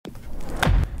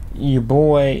your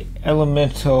boy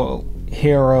Elemental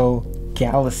Hero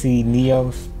Galaxy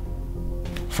Neos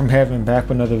from heaven, back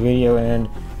with another video and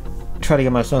try to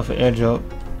get myself an edge up.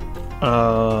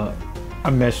 I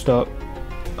messed up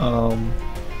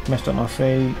my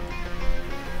fade,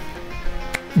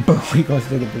 but we gonna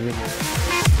still get the video.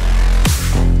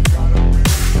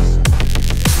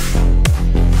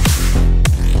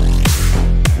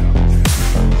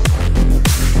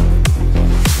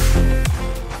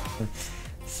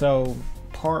 So,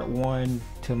 part one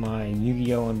to my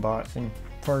Yu-Gi-Oh unboxing.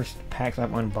 First packs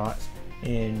I've unboxed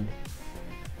in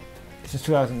since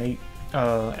 2008.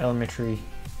 Elementary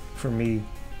for me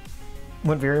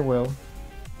went very well.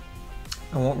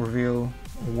 I won't reveal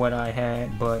what I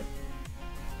had, but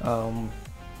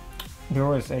there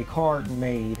was a card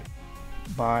made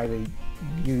by the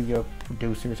Yu-Gi-Oh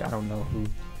producers, I don't know who,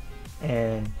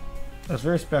 and it was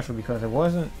very special because it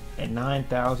wasn't at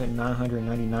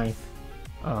 9,999th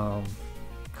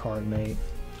card made.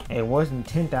 It wasn't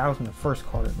 10,000 the first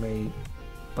card made,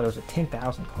 but it was a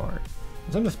 10,000 card.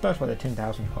 There's something special about the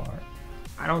 10,000 card.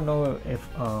 I don't know if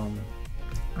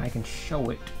I can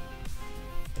show it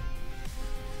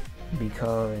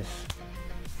because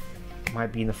it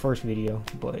might be in the first video,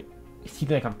 but if you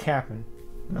think I'm capping,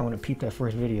 I want to peep that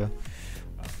first video.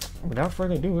 Without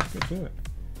further ado, let's get to it.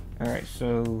 Alright,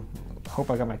 so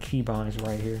hope I got my keybinds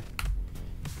right here.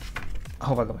 I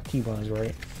hope I got my keybinds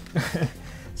right.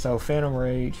 So Phantom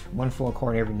Rage, one full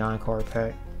card in every 9 card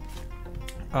pack.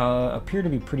 Appear to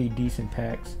be pretty decent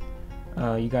packs.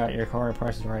 You got your card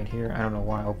prices right here. I don't know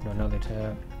why I opened another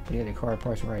tab, but yeah, the card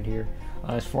price right here.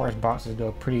 As far as boxes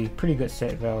go, pretty good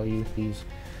set value.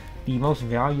 The most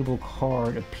valuable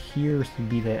card appears to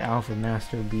be the Alpha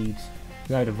Master Beats.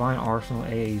 You got Divine Arsenal,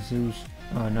 AA Zeus,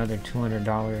 another $200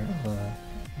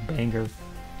 banger.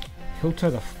 Hilta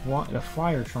the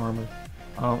Fire Charmer.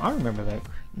 I remember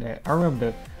that. I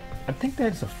remember I think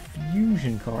that's a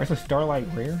fusion card. It's a Starlight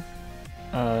Rare.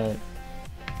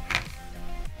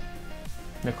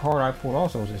 The card I pulled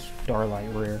also was a Starlight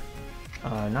Rare.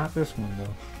 Not this one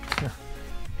though.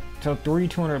 So 3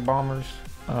 200 bombers.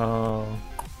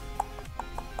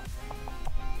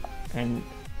 And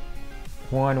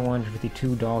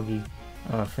 152 doggy.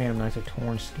 Phantom Knights of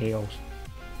Torn Scales.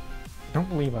 I don't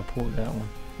believe I pulled that one.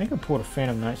 I think I pulled a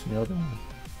Phantom Knights in the other one.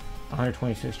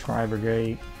 126 Tri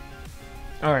Brigade.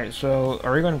 Alright, so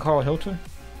are we going to call Hilta?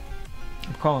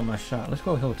 I'm calling my shot. Let's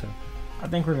go Hilta. I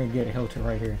think we're going to get a Hilta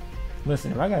right here.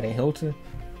 Listen, if I got a Hilta,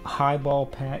 a highball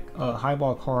pack, a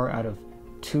highball card out of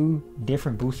 2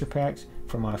 different booster packs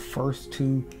for my first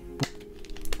 2.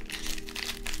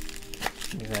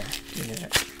 Give me that. Give me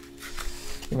that.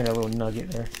 Give me that little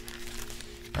nugget there.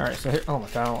 Alright, so here. Oh my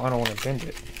god, I don't want to bend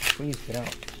it. Please get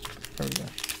out. There we go.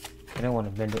 I don't want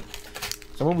to bend it.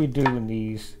 So what we do in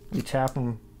these, we tap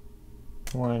them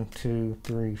 1, 2,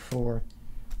 3, 4.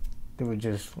 Then we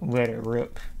just let it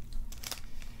rip.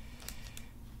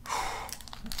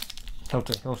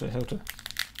 Hilta, Hilta, Hilta.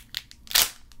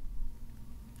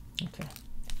 Okay.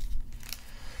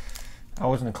 I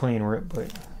wasn't a clean rip,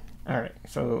 but alright.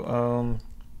 So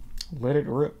let it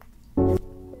rip.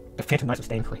 The Phantom Knights of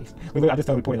Stain Craze. I just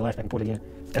told we pulled it in the last pack. We pulled it again.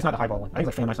 That's not the highball one. I think it's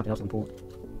like Phantom Knights something else that we pulled.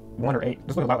 1 or 8.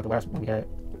 This looks a lot like the last one we had.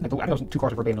 I think those 2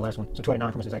 cards were verbatim in the last one. So 2 out of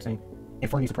 9 from the exact same.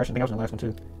 Infernity Suppression. I think that was in the last one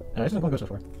too. This isn't going good so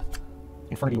far.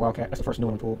 Infernity Wildcat. That's the first new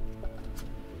one we pulled.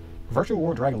 Virtual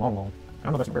War Dragon Long Long. I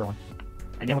don't know if that's a rare one.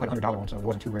 It didn't look like a $100 one, so it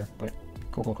wasn't too rare. But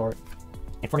cool card.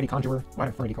 Infernity Conjurer. A lot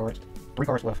of Infernity cards. 3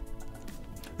 cards left.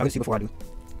 I'll see before I do.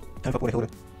 Time if I pull a Hilda.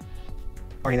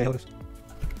 Are any of the Hildas?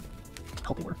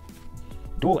 Hope they were.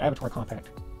 Dual Avatar Compact.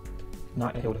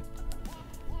 Not a Hilda.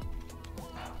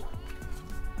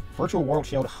 Virtual World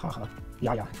Shield. Haha.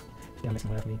 Yeah. Yeah, makes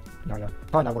me laugh at me. Yeah.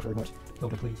 Probably not worth very much.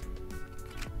 Hilda, please.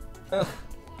 Ugh.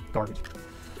 Garbage.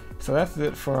 So that's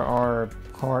it for our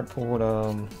card pulled,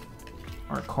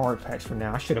 our card packs for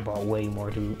now. I should have bought way more,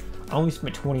 dude. I only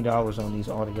spent $20 on these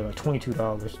altogether. $22. It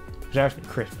was actually a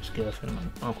Christmas gift, and my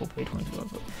uncle paid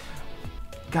 $22. But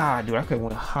God, dude, I could have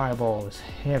won a highball as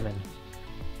heaven.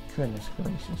 Goodness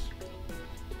gracious.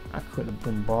 I could have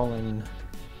been balling,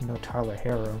 Tyler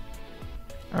Harrow.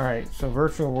 Alright, so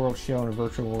Virtual World Shell and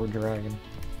Virtual World Dragon.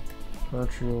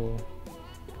 Virtual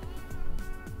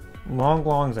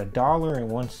Long's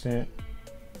 $1.01.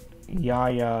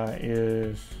 Yaya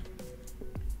is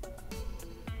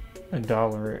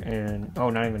 $1 and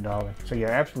not even $1. So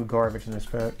yeah, absolute garbage in this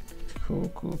pack. Cool.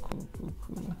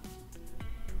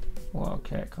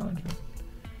 Wildcat Conjure.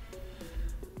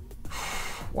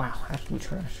 Wow, absolute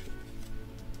trash.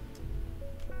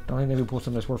 Don't think maybe pull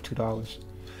something that's worth $2.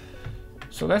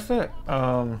 So that's it.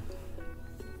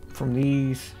 From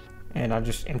these, and I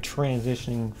just am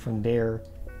transitioning from there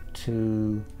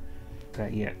to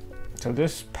that yet. So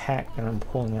this pack that I'm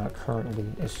pulling out currently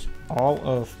is all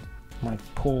of my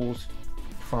pulls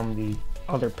from the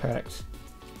other packs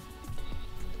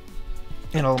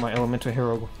and all my elemental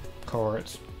hero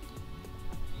cards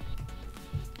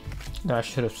that I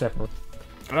should have separated.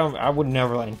 I would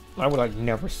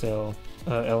never sell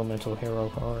elemental hero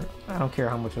card. I don't care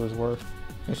how much it was worth.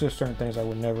 It's just certain things I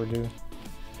would never do.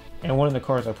 And one of the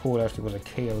cards I pulled actually was a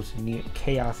Chaos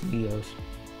Neos,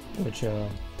 which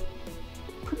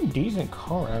pretty decent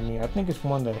card. I mean, I think it's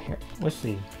one that, let's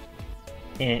see,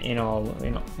 I don't know,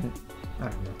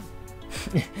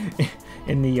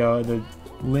 in the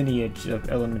lineage of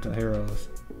elemental heroes,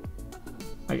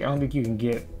 like, I don't think you can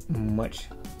get much.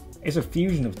 It's a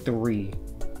fusion of 3,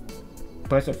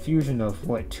 but it's a fusion of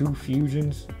what, 2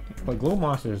 fusions? But Glow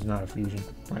Monster is not a fusion,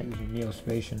 right? It's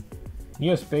Neospatian.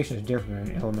 Neospatian is different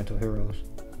than elemental heroes.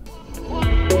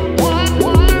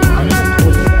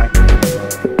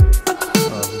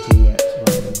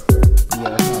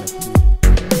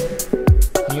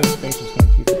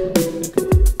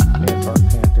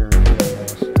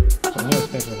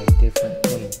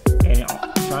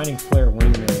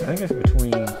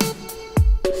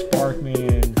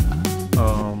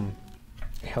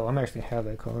 Hell, I'm actually have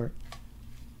that card.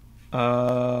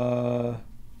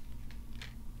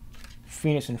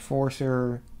 Phoenix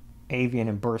Enforcer, Avian,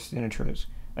 and Burstinatrix.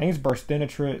 I think it's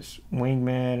Burstinatrix,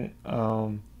 Wingman,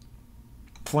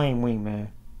 Flame Wingman.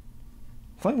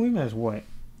 Flame Wingman is what?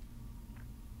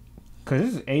 Because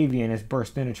this is Avian, it's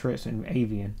Burstinatrix and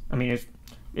Avian. I mean,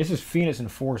 this is Phoenix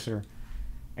Enforcer,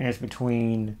 and it's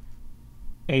between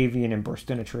Avian and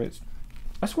Burstinatrix.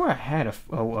 I swear I had a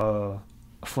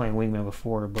Flame Wingman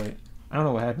before, but I don't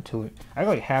know what happened to it. I got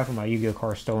like half of my Yu-Gi-Oh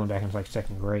cards stolen back in like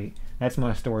 2nd grade. That's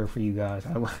my story for you guys.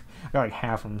 I got like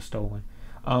half of them stolen.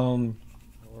 It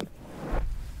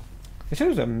said it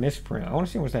was a misprint. I want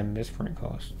to see what that misprint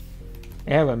costs.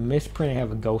 They have a misprint, they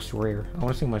have a ghost rare. I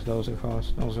want to see how much those are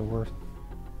cost. Those are worth.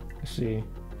 Let's see.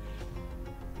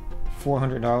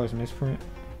 $400 misprint.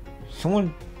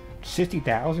 Someone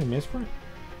 60,000 misprint?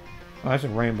 Oh, that's a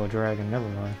Rainbow Dragon. Never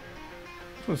mind.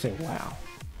 I was gonna say wow.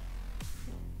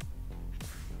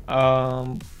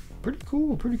 Pretty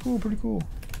cool.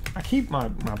 I keep my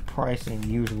pricing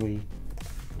usually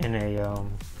in a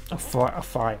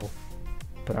file,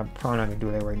 but I'm probably not gonna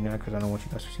do that right now because I don't want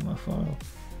you guys to see my file.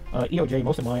 EOJ,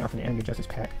 most of mine are from the Enemy Justice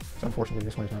pack, so unfortunately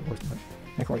this one is not worth much.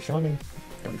 Necroid Shaman,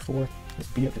 34. Let's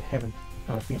beat up to heaven.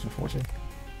 Phoenix Enforcer, how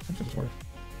much is this worth?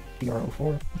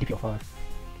 DR04, DPO5.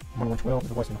 1112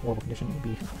 is worse in horrible condition. It would be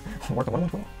worth a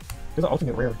 1112. There's an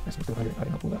ultimate rare. That's 200. I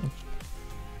didn't pull that one.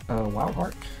 Wild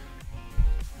Heart,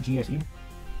 GSE,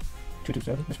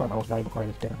 227. That's probably my most valuable card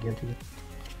in this deck, I guarantee you.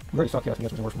 We already saw Chaos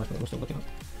Neos was worth much, but we're still looking up.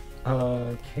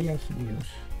 Chaos Neos.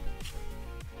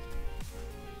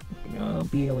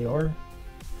 BLAR.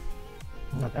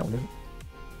 Not that one, is it?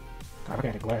 God, if I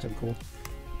had a glass, that'd be cool.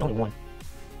 Only one.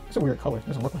 It's a weird color. It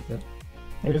doesn't look like that.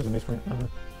 Maybe this is a misprint. I don't know.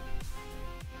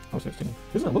 Oh, 16.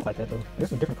 This doesn't look like that, though.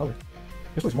 This is a different color.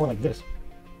 This looks more like this.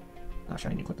 Oh,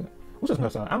 shit, I need to click that. What's this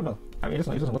nuts? I don't know. I mean, it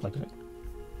doesn't look like that.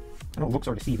 I know looks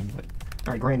are deceiving, but...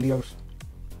 Alright, Grandiose.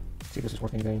 Let's see if this is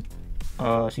worth anything.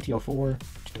 CTO4,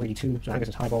 382, so I guess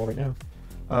it's highball right now.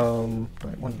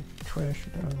 Alright, one trash.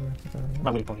 I'm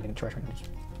not really pulling anything in trash right now,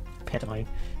 just pantomime.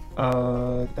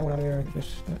 That one out of there.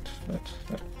 This, that.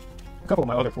 A couple of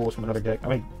my other pulls from another deck. I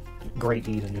made grade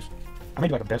these and just... I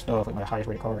made like a best of like my highest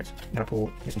rated cards. And I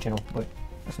pulled this channel, but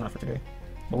that's not for today.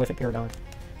 Malefic Paradigm.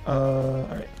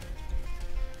 Alright.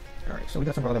 Alright, so we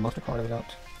got some other monster cards out.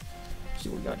 Let's see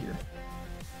what we got here.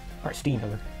 Alright, Steam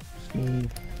Healer.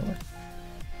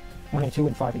 182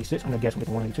 and 586. I'm gonna guess we get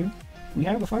the 182. We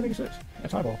have a 586.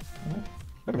 That's highball. Alright.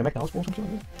 Maybe the McDonald's pull something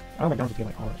like that. I don't know McDonald's gave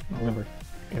like cards. I don't remember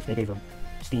if they gave a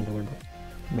Steam Healer, but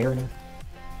Mariner.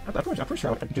 I'm pretty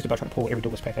sure I just about tried to pull every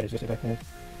duelist pack that existed back then.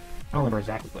 I don't remember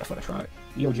exactly, but I thought I tried.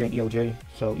 EOJ and EOJ.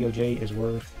 So EOJ is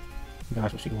worth, you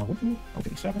guys will see the one with me.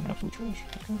 057, absolute trash.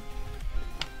 Okay.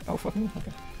 Oh, fuck me.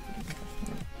 Okay.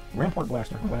 Rampart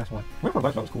Blaster, my last one. Rampart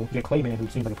Blaster was cool. You get Clayman, who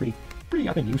seems like a pretty,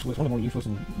 I think, useless. One of the more useless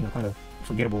and, kind of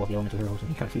forgettable of the elemental heroes. And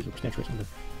he kind of feels with Percentrix, one of the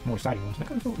more exciting ones. And that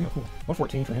kind of feels, cool.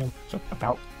 114 for him. So,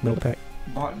 about middle of the pack.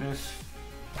 Bought this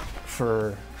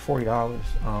for $40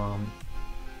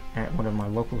 at one of my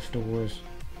local stores.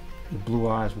 The Blue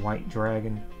Eyes White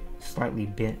Dragon. Slightly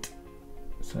bent.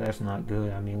 So that's not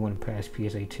good. I mean, it wouldn't pass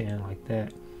PSA 10 like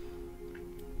that.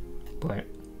 But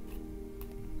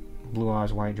Blue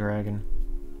Eyes White Dragon.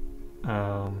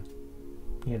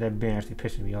 Yeah, that band actually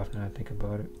pisses me off now I think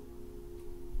about it.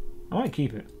 I might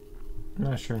keep it. I'm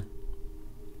not sure.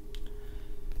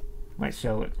 Might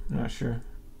sell it. I'm not sure.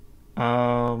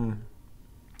 But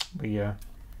yeah,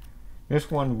 this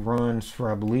one runs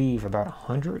for, I believe, about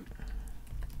 100.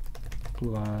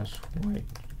 Blue eyes, white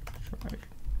stripe.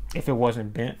 If it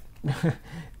wasn't bent,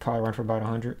 probably run for about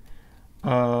 100.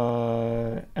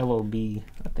 LOB,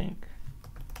 I think.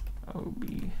 LOB.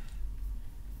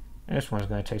 And this one's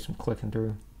gonna take some clicking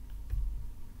through.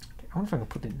 I wonder if I can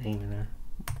put the name in there.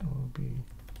 LOB.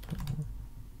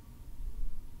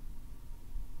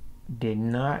 Did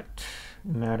not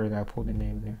matter that I pulled the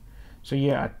name in there. So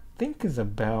yeah, I think it's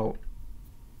about,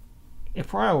 it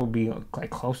probably would be like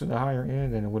closer to the higher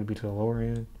end than it would be to the lower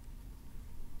end.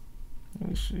 Let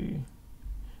me see.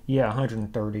 Yeah,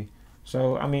 130.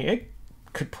 So I mean, it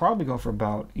could probably go for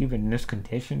about, even in this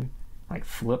condition, like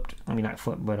flipped. I mean, not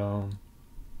flipped, but a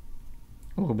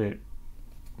little bit,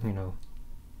 you know.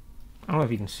 I don't know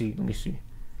if you can see. Let me see.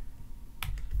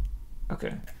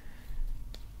 Okay.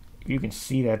 You can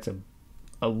see that's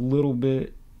a little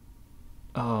bit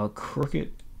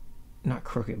crooked. Not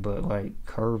crooked, but like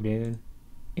curved in.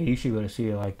 Yeah, you should be able to see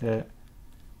it like that.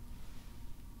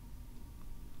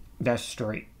 That's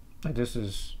straight. Like this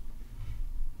is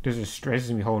straight. This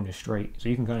is me holding it straight. So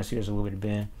you can kind of see there's a little bit of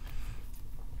bend.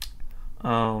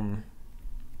 Not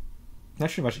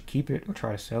sure if I should keep it or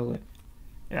try to sell it.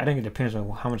 I think it depends on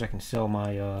how much I can sell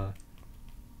my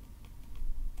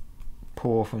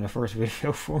pull from the first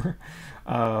video for.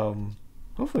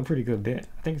 Hopefully a pretty good bit.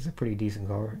 I think it's a pretty decent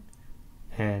card.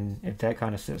 And if that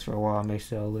kind of sits for a while, I may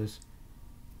sell this.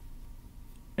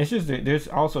 It's just that there's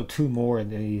also 2 more of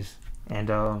these.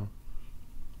 And I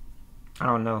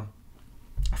don't know.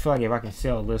 I feel like if I can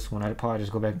sell this one, I'd probably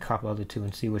just go back and copy the other 2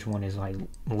 and see which one is like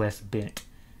less bent.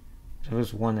 So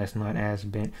there's one that's not as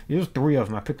bent. There's 3 of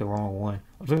them. I picked the wrong one. I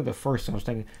was looking at the first one. I was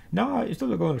thinking, no, it's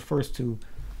still going to the first 2.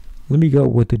 Let me go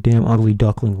with the damn ugly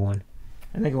duckling one.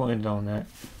 I think we'll end it on that.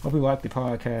 Hope you like the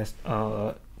podcast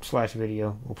 /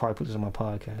 video. We'll probably put this on my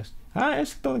podcast. I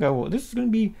just don't think I will. This is going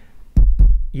to be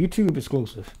YouTube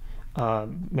exclusive.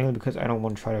 Mainly because I don't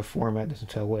want to try to format this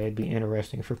into a way it'd be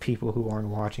interesting for people who aren't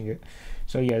watching it.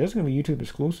 So yeah, this is going to be YouTube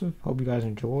exclusive. Hope you guys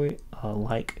enjoy it.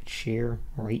 Like, share,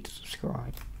 rate,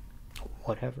 subscribe.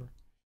 Whatever.